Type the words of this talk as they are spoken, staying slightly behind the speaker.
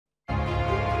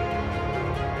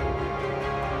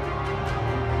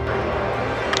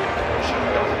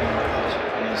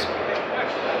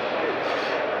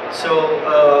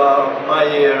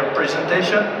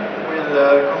presentation will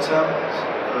concern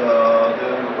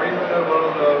the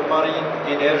renewable marine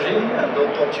energy and the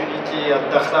opportunity at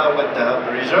Dakhla with the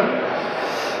region.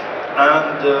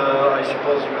 And I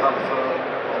suppose you have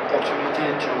opportunity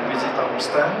to visit our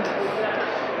stand.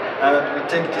 And we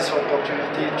take this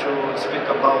opportunity to speak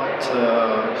about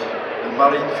the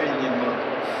marine field in Morocco.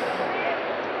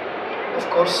 Of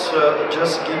course,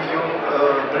 just give you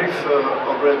a brief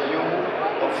overview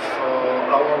of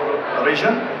our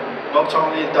region, not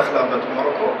only Dakhla but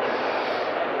Morocco.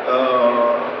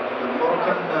 The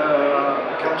Moroccan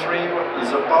country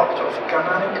is a part of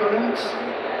Canary Current,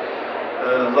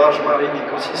 a large marine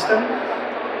ecosystem.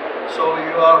 So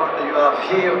you have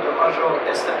here the major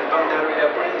eastern boundary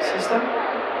marine system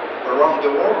around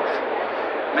the world,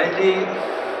 mainly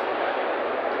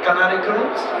Canary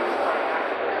Current,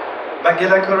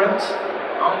 Benguela Current,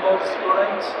 Humboldt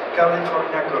Current,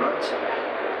 California Current.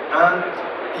 And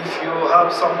if you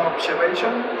have some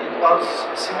observation, it was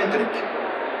symmetric.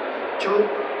 Two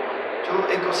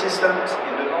ecosystems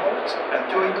in the north and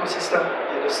two ecosystems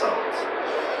in the south.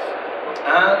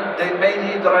 And they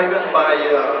mainly driven by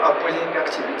upwelling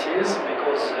activities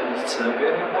because it's a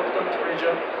very important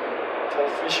region for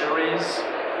fisheries,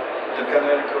 the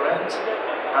Canary Current,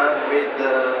 and with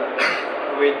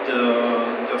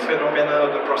the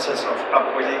phenomena, the process of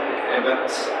upwelling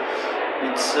events,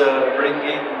 it's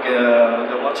bringing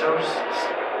the waters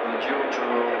due to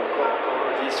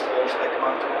these falls like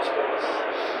mountain sports,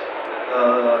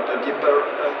 the deeper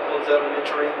and colder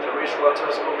entering the rich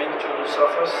waters coming to the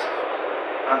surface,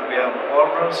 and we have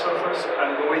warmer surface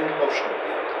and going offshore.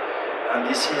 And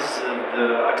this is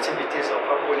the activities of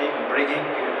upwelling, bringing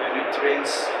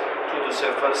nutrients to the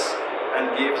surface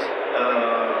and gives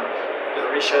the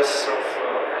richness of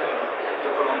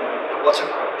the water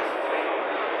column.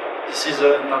 This is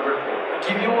another.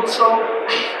 Give you also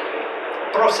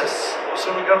process,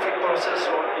 oceanographic process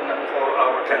for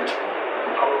our country,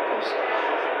 our coast.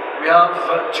 We have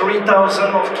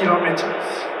 3,000 of kilometers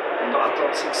on the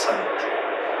Atlantic side,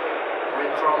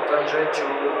 going from Tangier to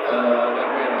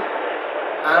Régional,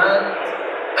 and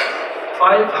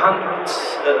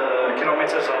 500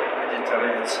 kilometers of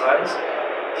Mediterranean size.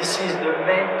 This is the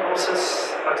main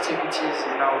process activities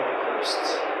in our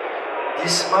coast.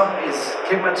 This map is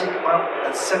schematic map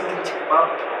and synthetic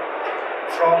map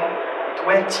from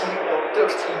 20 or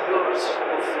 30 years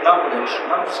of knowledge,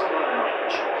 national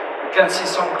knowledge. You can see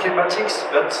some schematics,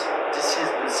 but this is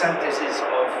the synthesis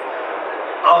of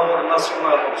our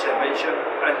national observation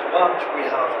and what we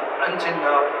have until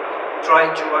now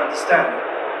tried to understand.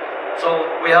 So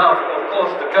we have, of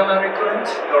course, the Canary Current,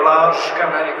 the large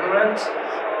Canary Current.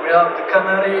 We have the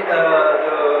Canary, the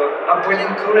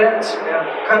upwelling current. We have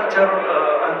counter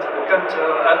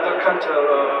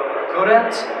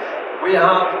current. We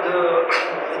have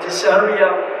this area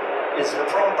is the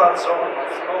frontal zone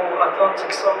of North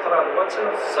Atlantic Central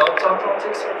waters, South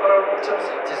Atlantic Central waters.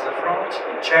 It is the front,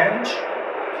 it change,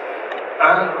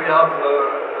 and we have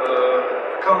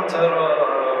counter.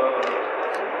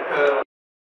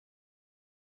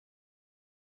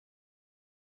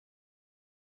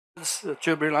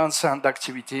 Turbulence and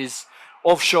activities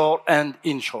offshore and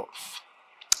inshore.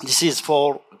 This is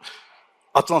for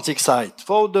Atlantic side.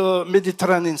 For the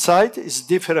Mediterranean side, it's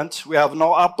different. We have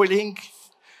no upwelling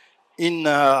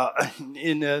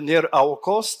near our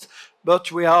coast,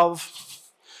 but we have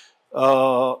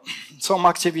some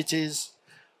activities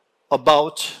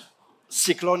about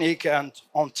cyclonic and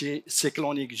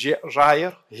anti-cyclonic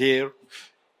gyre here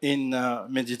in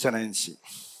Mediterranean Sea.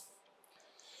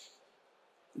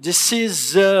 This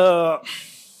is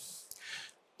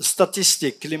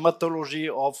statistic, climatology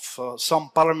of some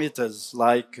parameters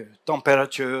like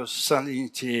temperature,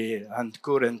 salinity, and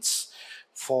currents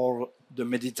for the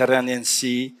Mediterranean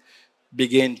Sea,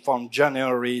 begin from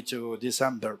January to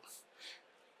December.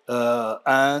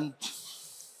 And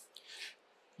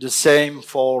the same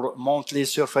for monthly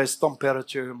surface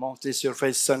temperature, monthly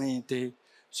surface salinity,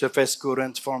 surface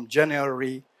current from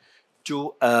January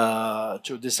to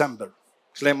December.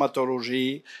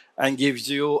 Climatology, and gives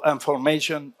you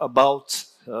information about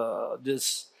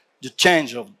the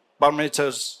change of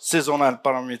parameters, seasonal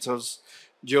parameters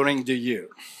during the year.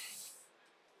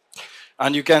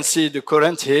 And you can see the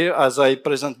current here, as I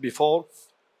presented before,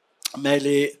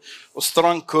 mainly a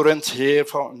strong current here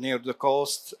from near the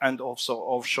coast and also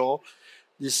offshore.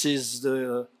 This is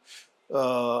the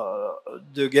I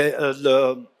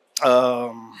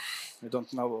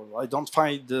don't know, I don't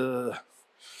find the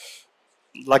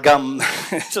La gamme,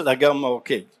 la gamme,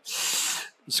 okay.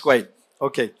 It's great.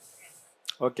 Okay.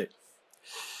 Okay.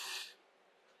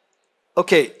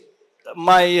 Okay.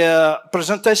 My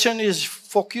presentation is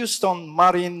focused on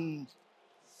marine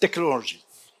technology,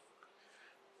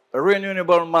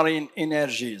 renewable marine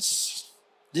energies.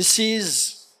 This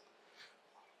is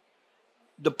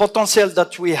the potential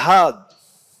that we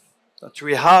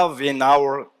have in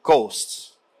our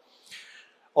coasts.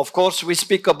 Of course, we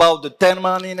speak about the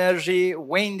thermal energy,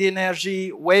 wind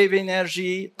energy, wave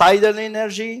energy, tidal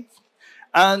energy,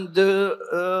 and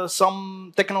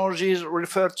some technologies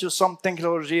refer to some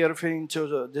technology referring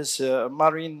to this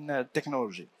marine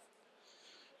technology.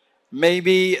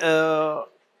 Maybe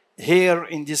here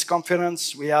in this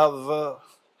conference, we have a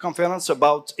conference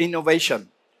about innovation.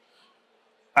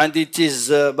 And it is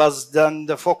based on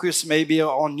the focus maybe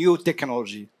on new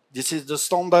technology. This is the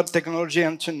standard technology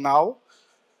until now,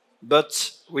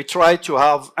 but we try to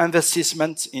have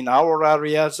investments in our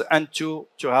areas and to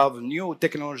have new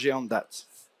technology on that.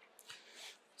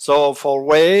 So for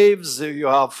waves, you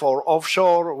have for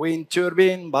offshore wind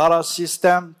turbine, barrage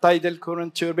system, tidal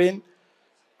current turbine.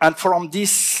 And from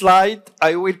this slide,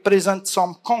 I will present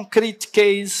some concrete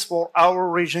case for our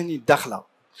region in Dakhla.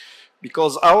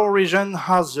 Because our region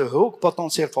has a huge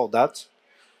potential for that.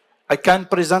 I can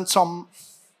present some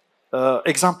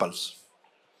examples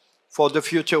for the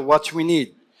future, what we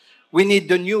need. We need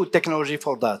the new technology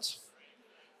for that.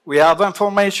 We have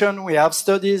information, we have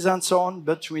studies and so on,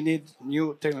 but we need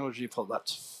new technology for that.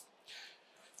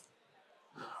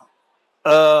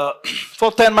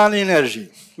 For thermal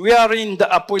energy, we are in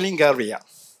the upwelling area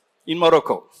in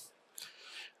Morocco.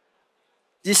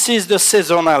 This is the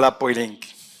seasonal upwelling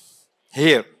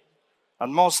here,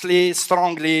 and mostly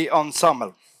strongly on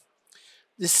summer.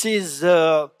 This is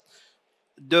the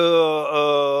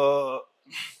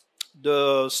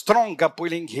strong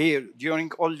upwelling here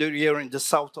during all the year in the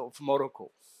south of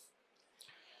Morocco.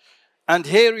 And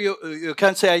here you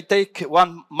can say I take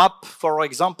one map, for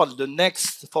example, the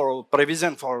next for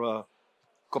prevision for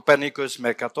Copernicus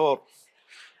Mercator,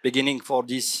 beginning for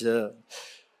this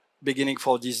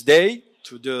day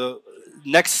to the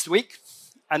next week.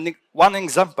 And one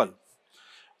example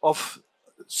of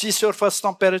sea surface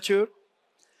temperature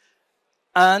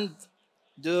and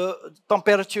the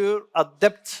temperature at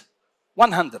depth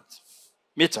 100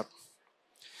 meters.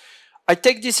 I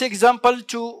take this example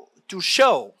to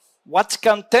show what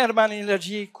can thermal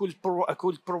energy could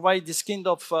provide this kind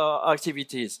of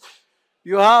activities.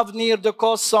 You have near the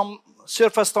coast some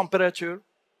surface temperature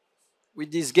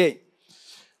with this gain.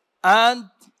 And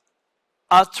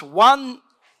at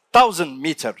 1,000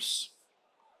 meters,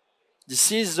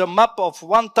 this is a map of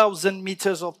 1,000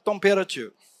 meters of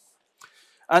temperature.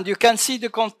 And you can see the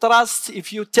contrast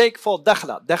if you take for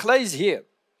Dakhla. Dakhla is here.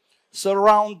 It's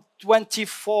around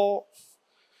 24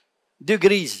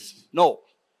 degrees. No.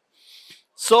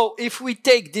 So if we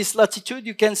take this latitude,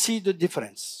 you can see the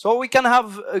difference. So we can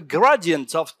have a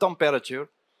gradient of temperature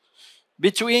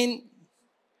between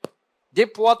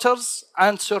deep waters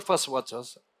and surface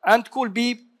waters, and could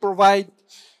be provide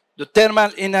the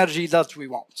thermal energy that we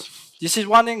want. This is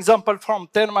one example from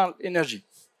thermal energy.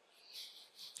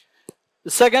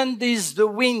 The second is the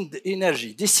wind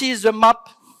energy. This is a map,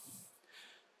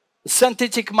 a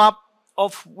synthetic map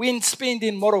of wind speed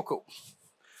in Morocco,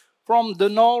 from the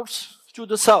north to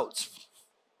the south.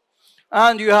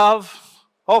 And you have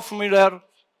Hofmüller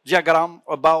diagram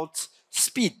about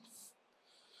speed.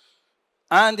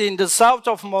 And in the south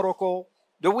of Morocco,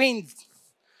 the wind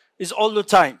is all the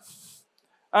time,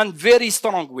 and very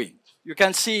strong wind. You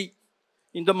can see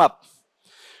in the map.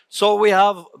 So we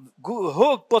have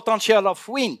good potential of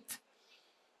wind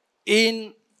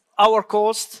in our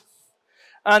coast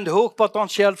and huge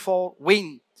potential for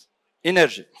wind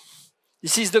energy.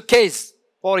 This is the case,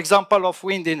 for example, of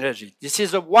wind energy. This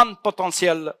is a one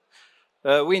potential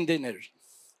wind energy.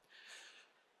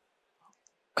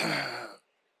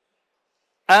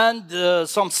 And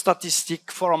some statistic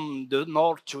from the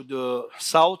north to the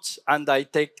south, and I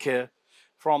take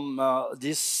from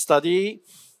this study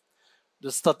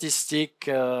the statistic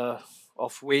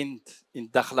of wind in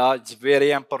Dakhla. It's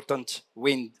very important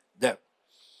wind there.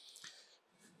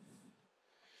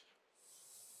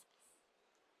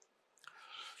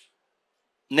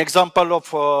 An example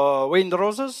of wind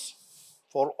roses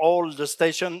for all the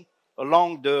stations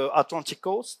along the Atlantic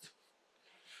coast.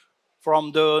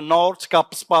 From the north,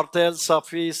 Cap Spartel,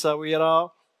 Safi,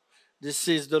 Sawira. This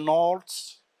is the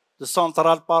north, the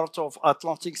central part of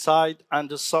Atlantic side, and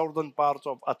the southern part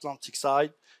of Atlantic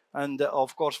side. And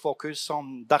of course, focus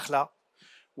on Dakhla,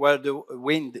 where the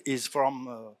wind is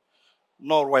from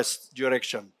northwest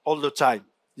direction all the time.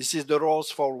 This is the rose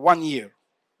for 1 year.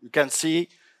 You can see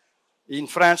in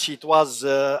French it was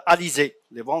alizé,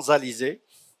 les vents alizés.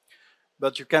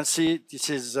 But you can see this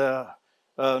is,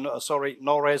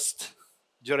 northwest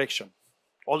direction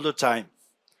all the time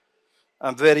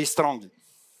and very strongly.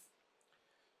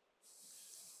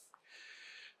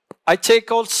 I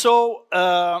take also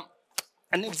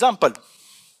an example.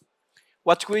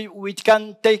 What we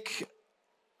can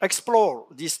explore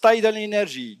this tidal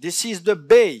energy. This is the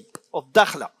bay of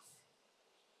Dakhla.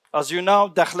 As you know,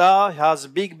 Dakhla has a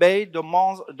big bay,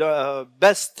 the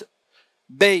best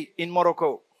bay in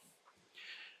Morocco.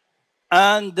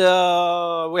 And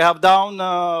I have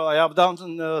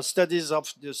done studies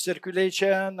of the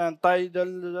circulation and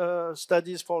tidal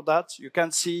studies for that. You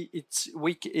can see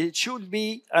it should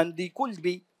be and it could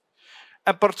be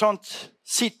important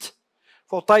seat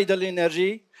for tidal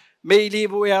energy. Mainly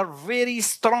we are very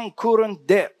strong current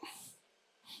there.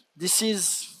 This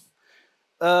is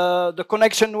the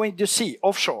connection with the sea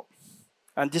offshore.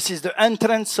 And this is the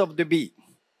entrance of the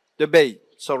bay,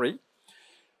 sorry.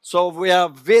 So we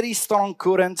have very strong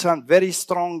currents and very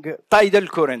strong tidal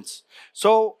currents.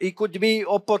 So it could be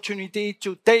opportunity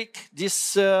to take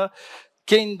this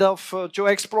kind of, to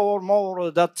explore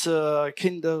more that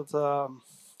kind of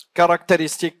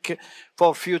characteristic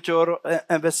for future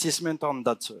investment on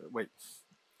that way.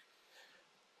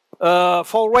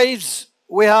 For waves,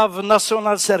 we have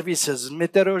national services,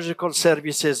 meteorological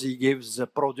services. He gives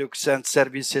products and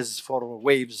services for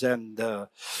waves, and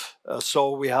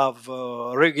so we have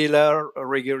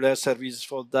regular service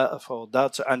for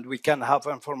that, and we can have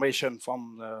information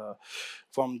from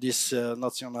this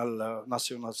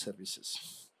national services.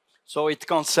 So it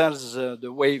concerns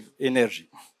the wave energy.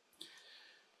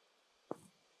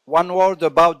 One word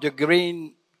about the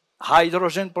green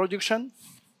hydrogen production.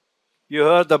 You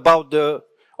heard about the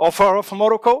offer of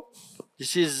Morocco.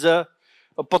 This is a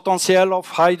potential of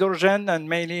hydrogen, and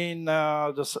mainly in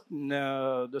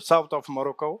the south of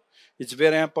Morocco. It's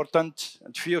very important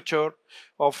future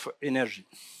of energy.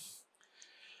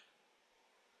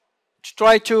 To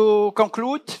try to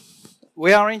conclude,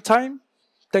 we are in time.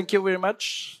 Thank you very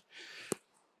much.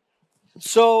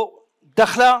 So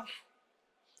Dakhla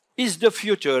is the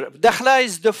future. Dakhla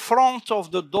is the front of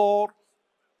the door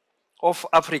of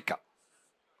Africa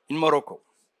in Morocco.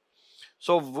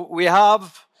 So we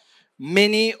have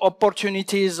many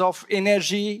opportunities of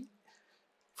energy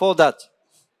for that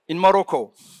in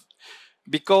Morocco,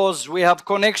 because we have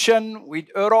connection with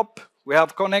Europe, we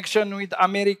have connection with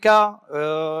America,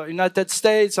 United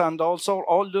States, and also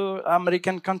all the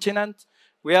American continent.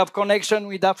 We have connection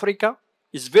with Africa.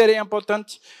 It's very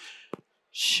important.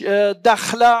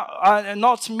 Dakhla,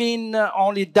 not mean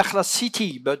only Dakhla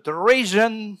city, but the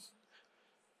region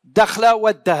Dakhla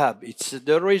wa Dahab. It's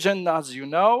the region, as you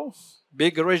know,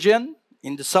 big region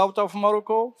in the south of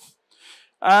Morocco,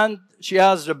 and she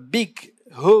has a big,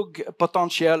 huge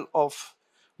potential of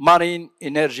marine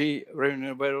energy,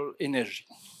 renewable energy.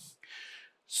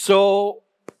 So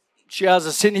she has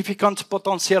a significant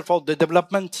potential for the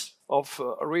development of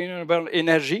renewable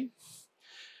energy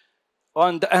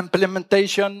and the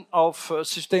implementation of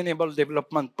sustainable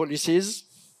development policies.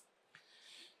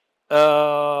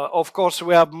 Of course,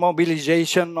 we have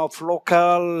mobilization of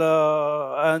local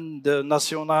and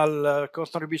national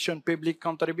contribution, public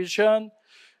contribution.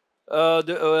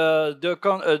 The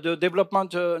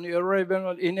development of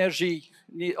renewable energy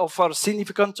offers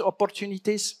significant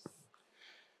opportunities,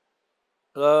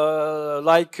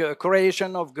 like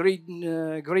creation of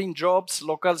green jobs,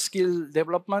 local skill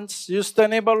development,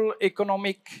 sustainable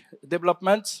economic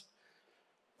development,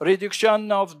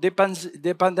 reduction of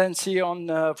dependency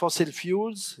on fossil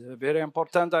fuels, very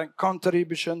important, and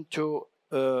contribution to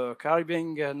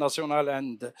curbing national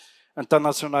and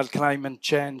international climate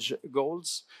change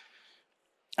goals.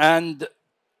 And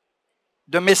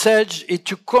the message is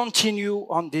to continue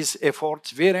on this effort,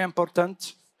 very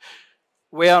important.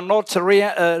 We are not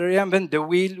reinvent the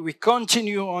wheel, we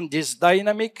continue on this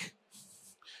dynamic,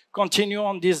 for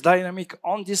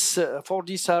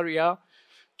this area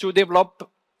to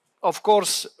develop, of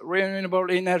course,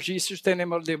 renewable energy,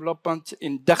 sustainable development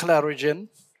in Dakhla region,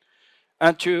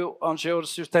 and to ensure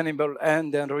sustainable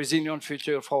and resilient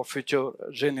future for future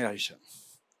generations.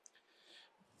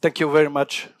 Thank you very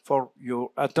much for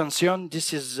your attention.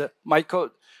 This is my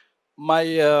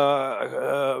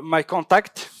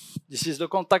contact. This is the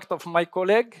contact of my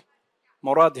colleague,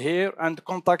 Morad here, and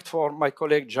contact for my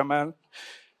colleague, Jamal.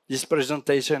 This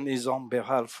presentation is on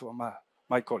behalf of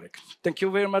my colleague. Thank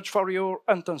you very much for your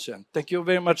attention. Thank you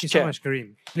very much, Thank you Chair. so much,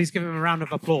 Karim. Please give him a round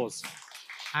of applause.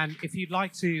 And if you'd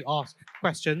like to ask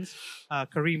questions,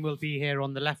 Karim will be here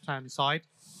on the left-hand side.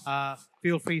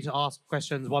 feel free to ask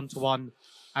questions one-to-one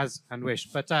as and wish.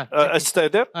 But stay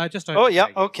there? just oh, yeah,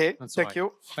 okay. okay. That's Thank right.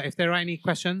 you. But if there are any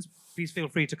questions, please feel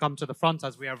free to come to the front,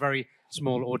 as we are a very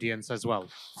small audience as well.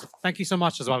 Thank you so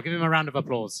much as well. Give him a round of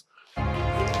applause.